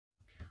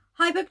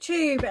Hi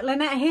BookTube,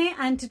 Lynette here,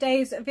 and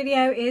today's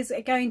video is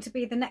going to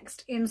be the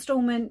next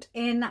instalment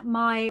in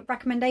my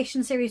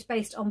recommendation series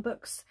based on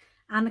books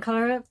and the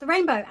colour of the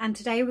rainbow, and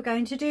today we're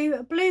going to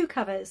do blue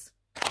covers.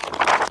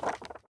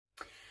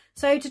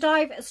 So to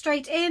dive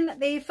straight in,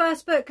 the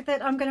first book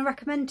that I'm going to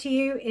recommend to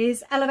you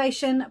is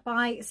Elevation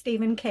by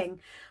Stephen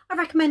King. I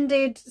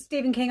recommended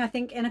Stephen King I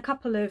think in a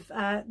couple of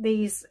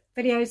these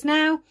videos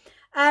now,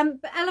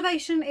 but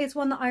Elevation is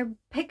one that I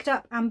picked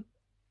up and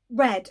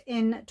read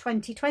in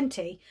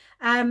 2020,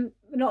 not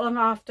long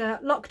after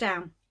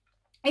lockdown.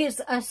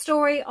 It's a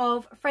story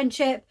of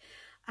friendship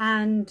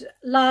and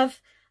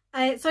love.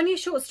 It's only a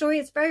short story.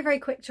 It's very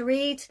quick to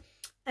read.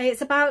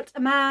 It's about a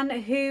man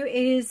who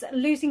is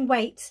losing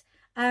weight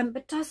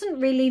but doesn't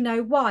really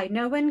know why.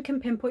 No one can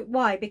pinpoint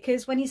why,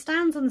 because when he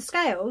stands on the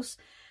scales,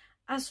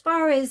 as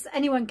far as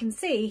anyone can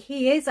see,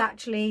 he is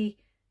actually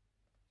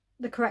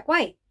the correct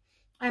weight,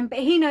 but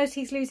he knows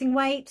he's losing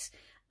weight.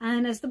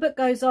 And as the book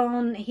goes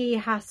on, he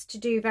has to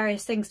do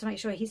various things to make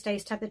sure he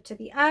stays tethered to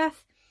the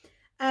earth.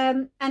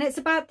 And it's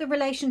about the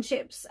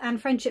relationships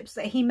and friendships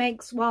that he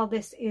makes while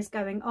this is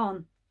going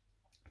on.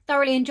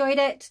 Thoroughly enjoyed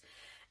it.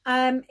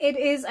 It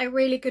is a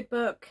really good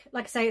book.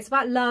 Like I say, it's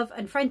about love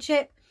and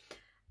friendship.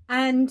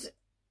 And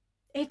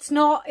it's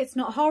not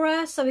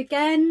horror. So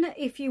again,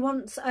 if you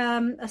want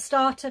a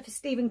starter for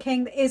Stephen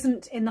King that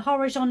isn't in the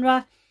horror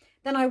genre,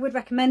 then I would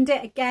recommend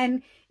it.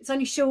 Again, it's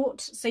only short,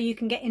 so you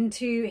can get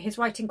into his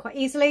writing quite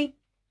easily.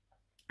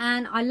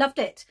 And I loved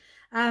it.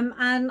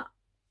 And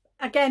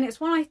again, it's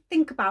one I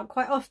think about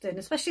quite often,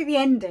 especially the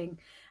ending.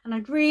 And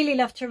I'd really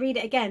love to read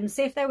it again,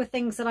 see if there were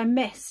things that I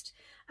missed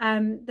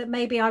that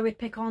maybe I would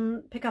pick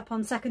up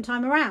on second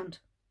time around.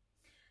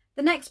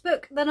 The next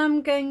book that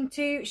I'm going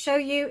to show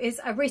you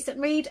is a recent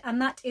read, and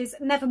that is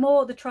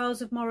Nevermore, The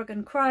Trials of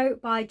Morrigan Crow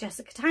by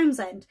Jessica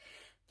Townsend.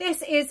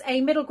 This is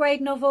a middle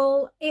grade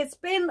novel. It's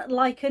been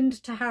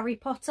likened to Harry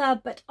Potter,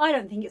 but I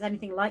don't think it's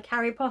anything like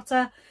Harry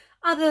Potter,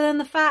 other than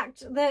the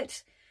fact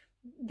that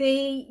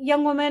the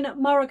young woman,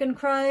 Morrigan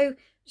Crow,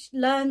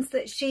 learns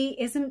that she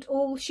isn't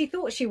all she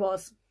thought she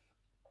was.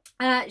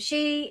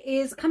 She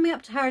is coming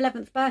up to her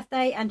 11th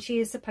birthday, and she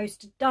is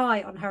supposed to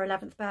die on her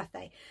 11th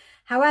birthday.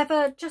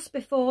 However, just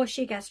before,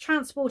 she gets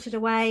transported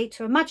away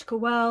to a magical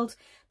world,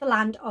 the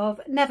land of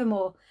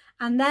Nevermore.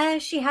 And there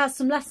she has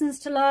some lessons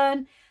to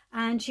learn,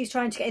 and she's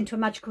trying to get into a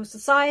magical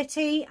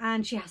society,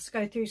 and she has to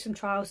go through some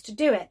trials to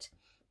do it.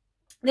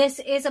 This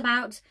is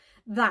about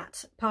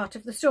that part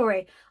of the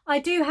story. I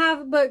do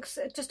have books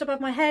just above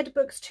my head,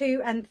 books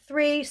 2 and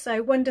 3,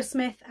 so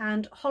Wondersmith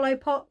and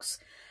Hollowpox.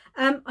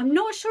 I'm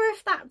not sure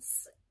if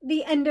that's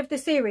the end of the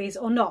series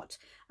or not,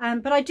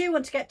 but I do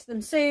want to get to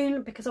them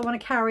soon because I want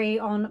to carry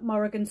on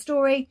Morrigan's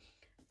story.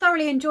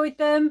 Thoroughly enjoyed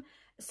them.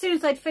 As soon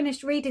as I'd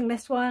finished reading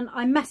this one,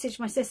 I messaged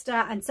my sister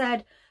and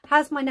said,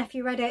 has my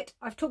nephew read it?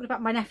 I've talked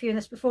about my nephew in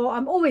this before.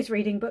 I'm always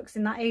reading books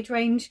in that age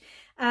range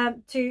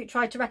to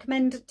try to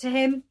recommend to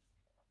him.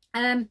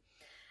 And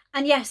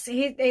yes,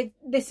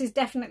 this is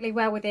definitely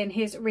well within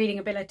his reading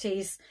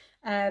abilities,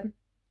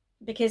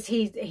 because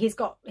he's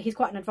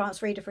quite an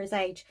advanced reader for his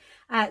age.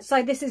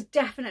 So this is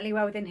definitely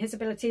well within his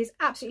abilities.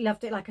 Absolutely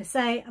loved it, like I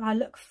say, and I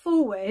look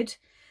forward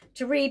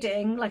to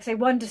reading, like I say,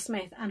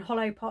 Wondersmith and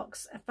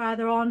Hollowpox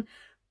further on.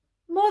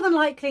 More than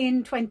likely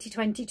in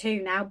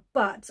 2022 now,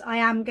 but I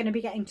am going to be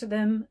getting to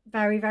them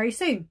very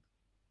soon.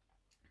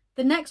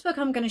 The next book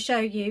I'm going to show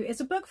you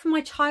is a book from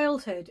my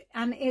childhood,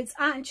 and it's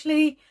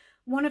actually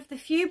one of the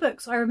few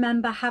books I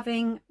remember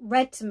having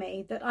read to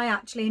me that I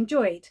actually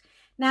enjoyed.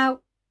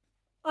 Now,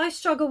 I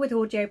struggle with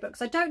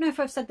audiobooks. I don't know if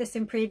I've said this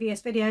in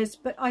previous videos,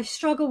 but I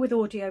struggle with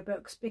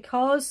audiobooks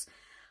because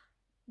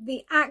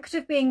the act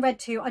of being read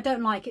to, I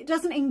don't like. It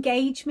doesn't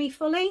engage me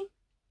fully,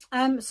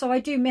 so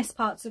I do miss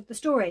parts of the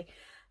story.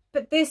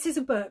 But this is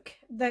a book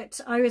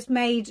that I was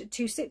made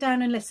to sit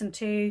down and listen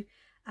to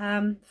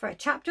for a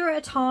chapter at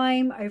a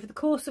time over the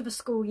course of a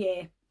school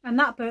year. And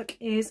that book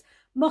is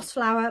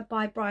Mossflower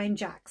by Brian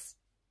Jacks.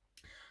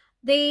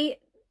 The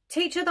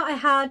teacher that I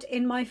had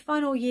in my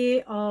final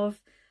year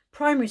of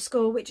primary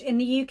school, which in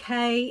the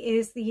UK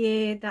is the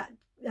year that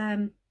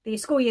the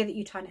school year that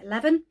you turn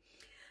 11,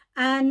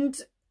 and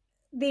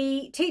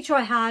the teacher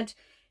I had,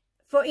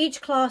 for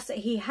each class that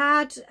he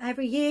had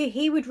every year,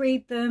 he would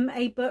read them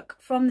a book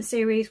from the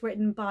series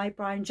written by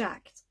Brian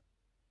Jacks.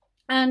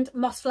 And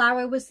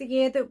Mossflower was the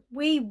year that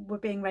we were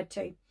being read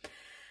to.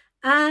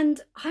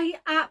 And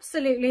I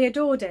absolutely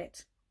adored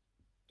it.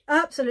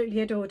 Absolutely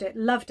adored it.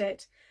 Loved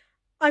it.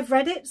 I've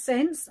read it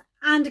since,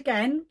 and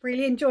again,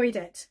 really enjoyed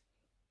it.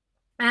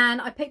 And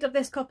I picked up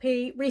this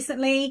copy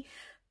recently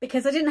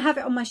because I didn't have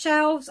it on my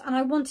shelves, and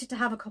I wanted to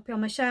have a copy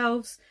on my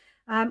shelves.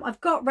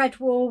 I've got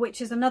Redwall,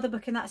 which is another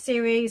book in that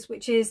series,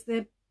 which is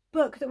the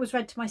book that was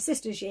read to my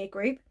sister's year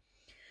group.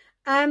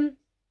 And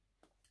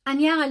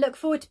yeah, I look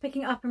forward to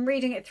picking it up and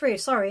reading it through.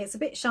 Sorry, it's a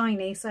bit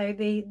shiny, so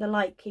the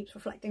light keeps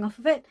reflecting off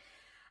of it.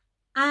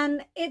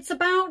 And it's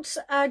about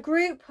a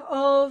group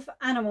of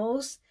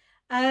animals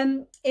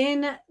in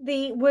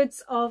the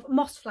woods of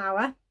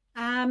Mossflower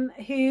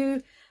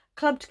who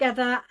club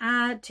together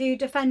to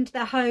defend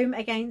their home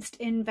against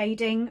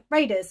invading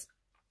raiders.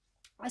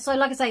 So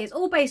like I say, it's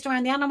all based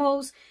around the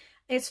animals.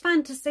 It's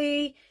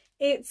fantasy.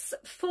 It's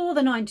for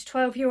the 9 to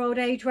 12-year-old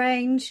age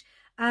range.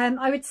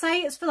 I would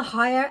say it's for the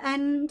higher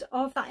end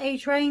of that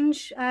age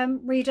range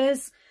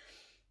readers.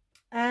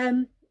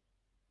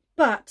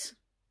 But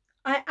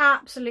I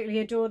absolutely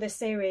adore this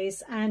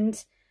series,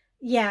 and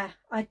yeah,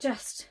 I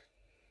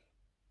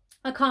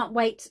can't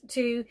wait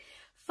to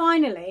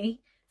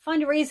finally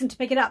find a reason to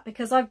pick it up,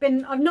 because I've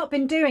not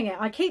been doing it.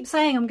 I keep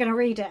saying I'm going to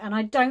read it and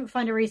I don't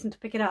find a reason to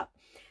pick it up.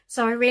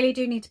 So I really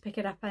do need to pick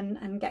it up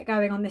and get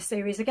going on this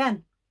series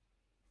again.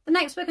 The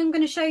next book I'm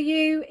going to show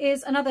you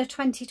is another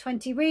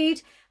 2020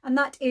 read, and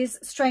that is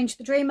Strange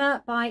the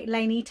Dreamer by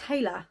Laini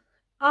Taylor.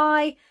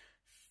 I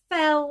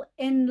fell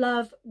in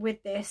love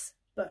with this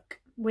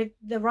book, with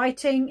the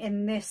writing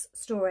in this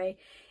story.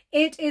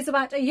 It is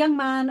about a young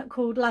man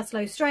called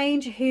Laszlo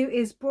Strange who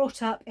is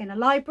brought up in a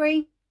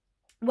library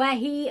where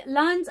he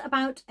learns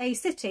about a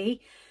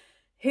city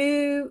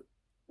who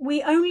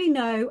we only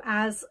know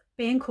as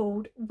being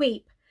called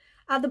Weep.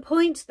 At the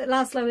point that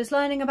Laszlo is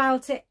learning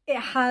about it, it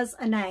has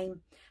a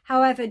name.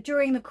 However,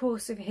 during the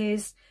course of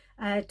his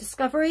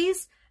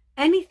discoveries,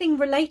 anything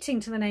relating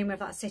to the name of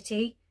that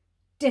city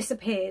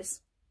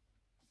disappears.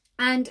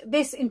 And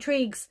this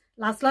intrigues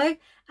Laszlo,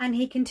 and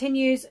he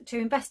continues to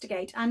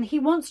investigate, and he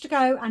wants to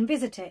go and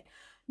visit it.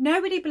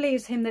 Nobody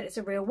believes him that it's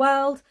a real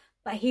world,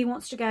 but he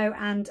wants to go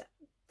and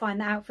find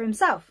that out for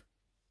himself.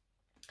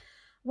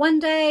 One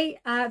day,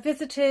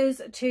 visitors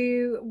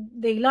to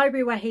the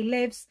library where he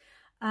lives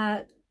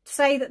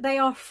say that they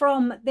are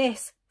from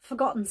this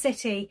forgotten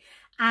city,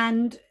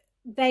 and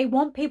they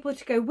want people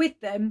to go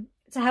with them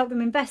to help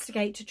them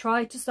investigate, to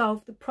try to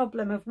solve the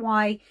problem of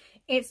why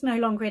it's no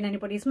longer in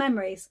anybody's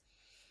memories.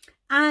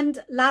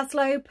 And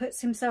Laszlo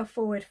puts himself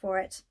forward for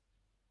it.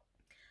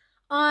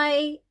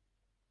 Like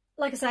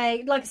I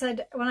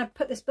said, when I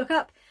put this book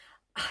up,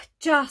 I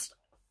just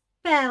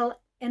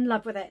fell in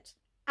love with it.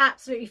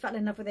 Absolutely fell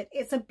in love with it.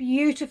 It's a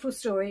beautiful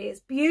story.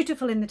 It's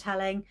beautiful in the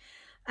telling.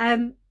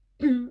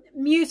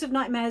 Muse of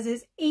Nightmares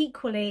is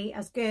equally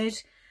as good.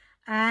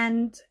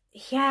 And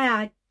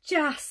yeah,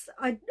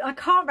 I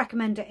can't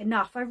recommend it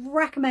enough. I've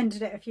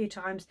recommended it a few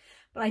times,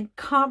 but I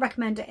can't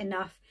recommend it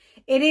enough.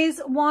 It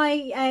is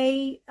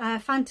YA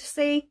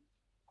fantasy,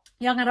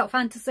 young adult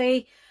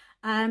fantasy.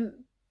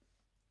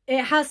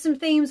 It has some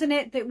themes in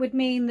it that would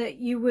mean that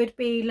you would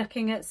be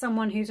looking at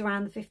someone who's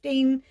around the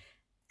 15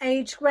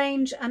 age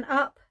range and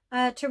up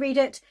to read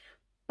it,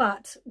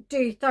 but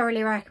do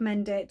thoroughly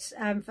recommend it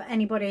for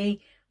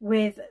anybody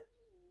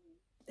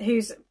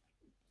whose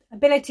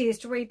ability is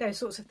to read those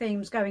sorts of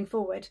themes going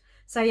forward.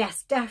 So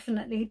yes,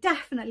 definitely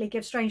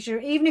give Strange the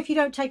Dreamer, even if you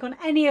don't take on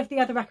any of the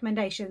other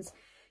recommendations,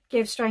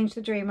 give Strange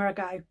the Dreamer a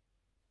go.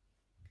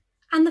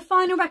 And the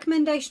final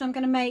recommendation I'm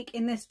going to make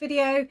in this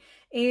video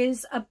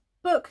is a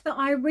book that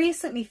I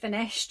recently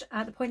finished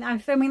at the point that I'm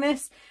filming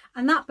this,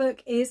 and that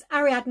book is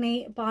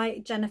Ariadne by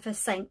Jennifer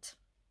Saint.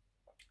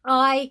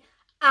 I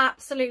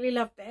absolutely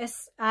loved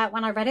this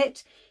when I read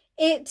it.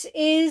 It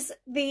is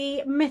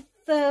the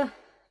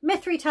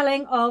myth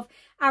retelling of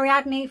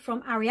Ariadne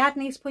from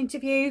Ariadne's point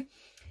of view.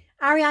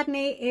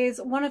 Ariadne is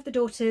one of the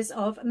daughters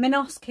of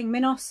Minos, King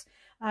Minos,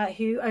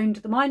 who owned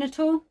the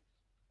Minotaur,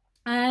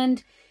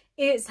 and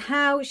it's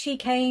how she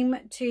came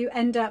to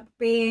end up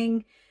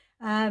being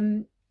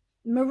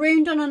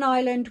marooned on an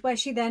island, where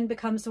she then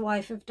becomes the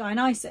wife of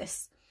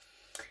Dionysus.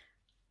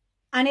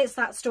 And it's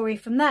that story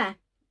from there,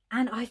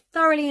 and I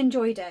thoroughly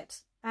enjoyed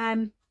it.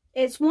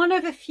 It's one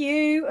of a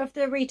few of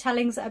the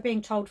retellings that are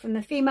being told from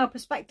the female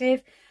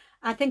perspective.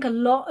 I think a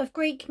lot of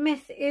Greek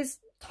myth is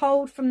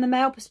told from the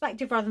male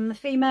perspective rather than the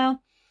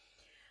female.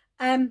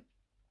 And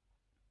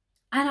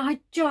I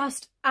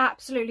just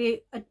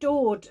absolutely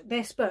adored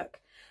this book.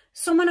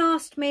 Someone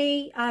asked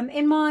me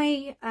in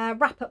my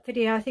wrap-up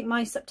video, I think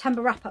my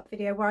September wrap-up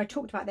video where I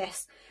talked about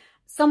this,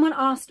 someone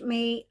asked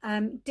me,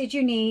 did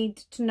you need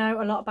to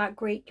know a lot about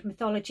Greek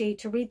mythology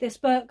to read this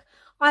book?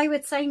 I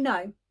would say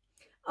no.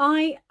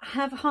 I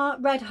have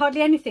read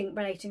hardly anything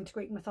relating to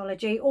Greek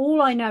mythology.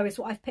 All I know is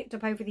what I've picked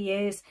up over the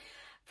years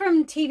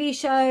from TV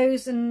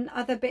shows and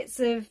other bits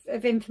of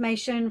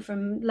information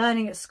from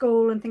learning at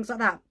school and things like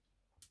that.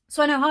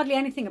 So I know hardly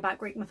anything about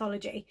Greek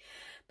mythology.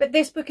 But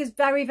this book is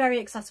very, very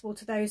accessible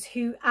to those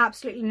who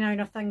absolutely know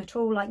nothing at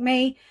all, like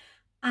me.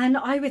 And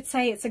I would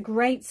say it's a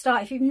great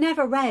start. If you've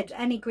never read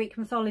any Greek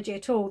mythology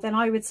at all, then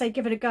I would say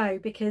give it a go,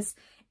 because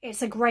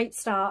it's a great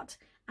start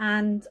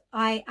and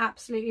I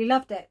absolutely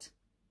loved it.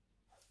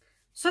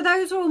 So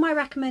those are all my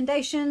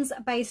recommendations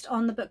based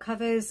on the book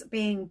covers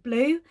being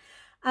blue.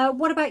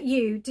 What about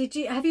you?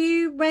 Have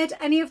you read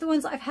any of the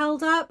ones that I've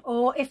held up?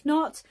 Or if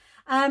not,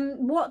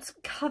 what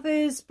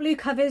blue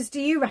covers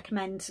do you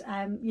recommend,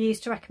 use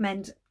to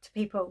recommend to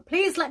people?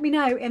 Please let me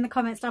know in the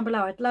comments down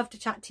below. I'd love to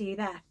chat to you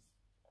there.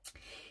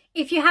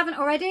 If you haven't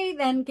already,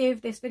 then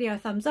give this video a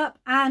thumbs up,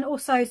 and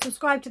also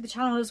subscribe to the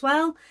channel as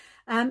well.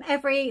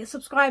 Every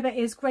subscriber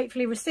is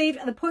gratefully received.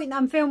 At the point that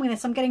I'm filming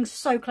this, I'm getting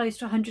so close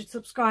to 100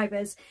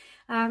 subscribers.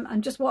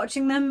 and just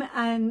watching them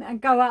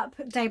and go up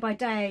day by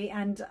day,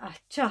 and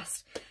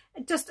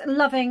just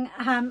loving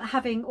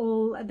having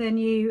all the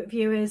new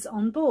viewers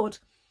on board.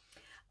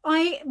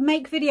 I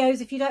make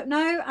videos, if you don't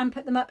know, and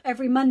put them up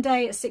every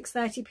Monday at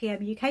 6:30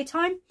 p.m. UK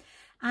time,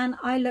 and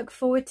I look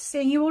forward to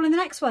seeing you all in the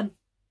next one.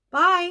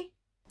 Bye!